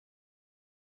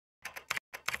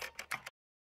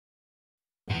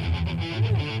Well,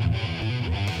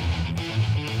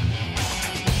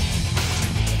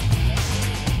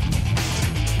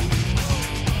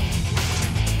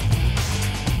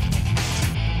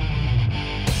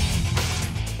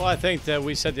 I think that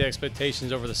we set the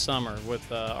expectations over the summer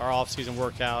with our off-season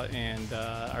workout and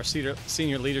our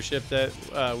senior leadership that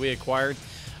we acquired.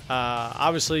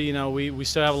 Obviously, you know, we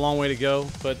still have a long way to go,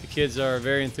 but the kids are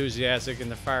very enthusiastic and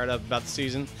they're fired up about the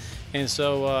season. And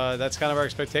so that's kind of our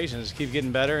expectations, keep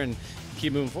getting better and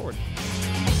keep moving forward.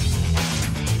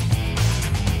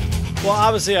 Well,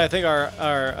 obviously, I think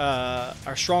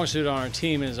our strong suit on our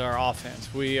team is our offense.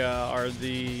 We are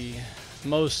the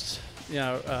most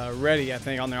ready, I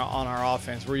think, on our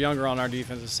offense. We're younger on our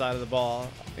defensive side of the ball,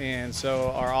 and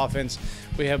so our offense,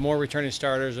 we have more returning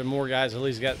starters and more guys at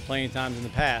least got playing times in the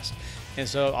past. And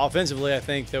so offensively, I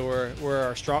think that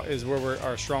our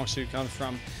strong suit comes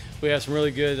from. We have some really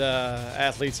good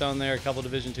athletes on there, a couple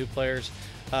Division II players,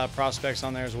 prospects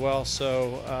on there as well.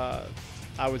 So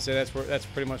I would say that's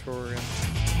pretty much where we're in.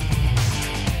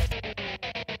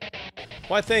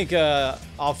 Well, I think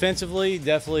offensively,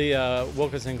 definitely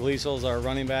Wilkinson Gleasel is our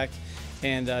running back,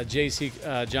 and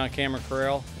John Cameron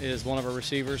Carell is one of our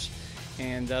receivers.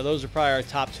 And those are probably our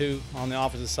top two on the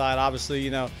offensive side. Obviously,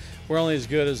 you know, we're only as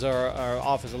good as our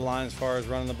offensive line as far as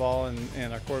running the ball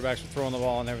and our quarterbacks for throwing the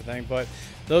ball and everything. But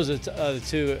those are the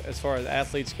two as far as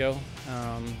athletes go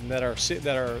that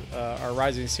are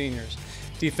rising seniors.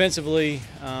 Defensively,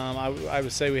 I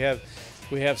would say we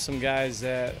have some guys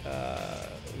that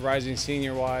rising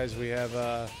senior-wise. We have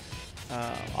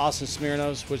Austin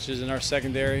Smirnos, which is in our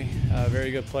secondary, a very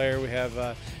good player. We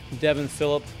have Devin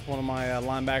Phillip, one of my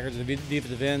linebackers, the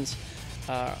defensive ends,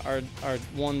 are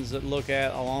ones that look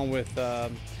at, along with, I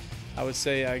would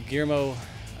say, Guillermo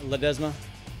Ledesma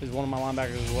is one of my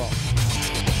linebackers as well.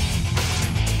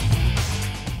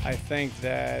 I think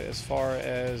that as far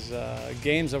as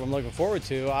games that I'm looking forward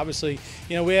to, obviously,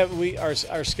 you know,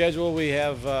 our schedule. We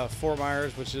have Fort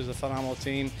Myers, which is a phenomenal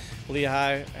team.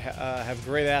 Lehigh have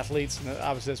great athletes, and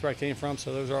obviously that's where I came from.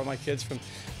 So those are all my kids from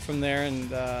there,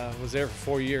 and was there for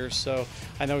 4 years. So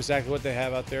I know exactly what they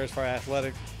have out there as far as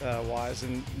athletic wise,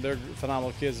 and they're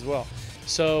phenomenal kids as well.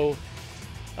 So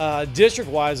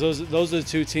district-wise, those are the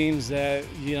two teams that,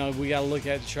 you know, we got to look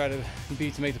at to try to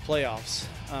beat to make the playoffs.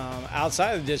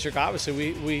 Outside of the district,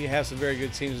 obviously, we have some very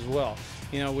good teams as well.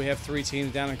 You know, we have 3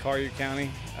 teams down in Collier County,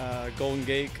 Golden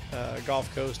Gate, Gulf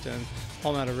Coast, and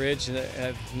Palmetto Ridge that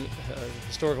have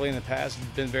historically in the past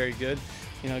been very good.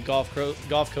 You know, Gulf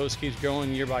Coast keeps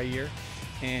growing year by year,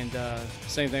 and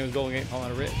same thing with Golden Gate and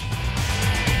Palmetto Ridge.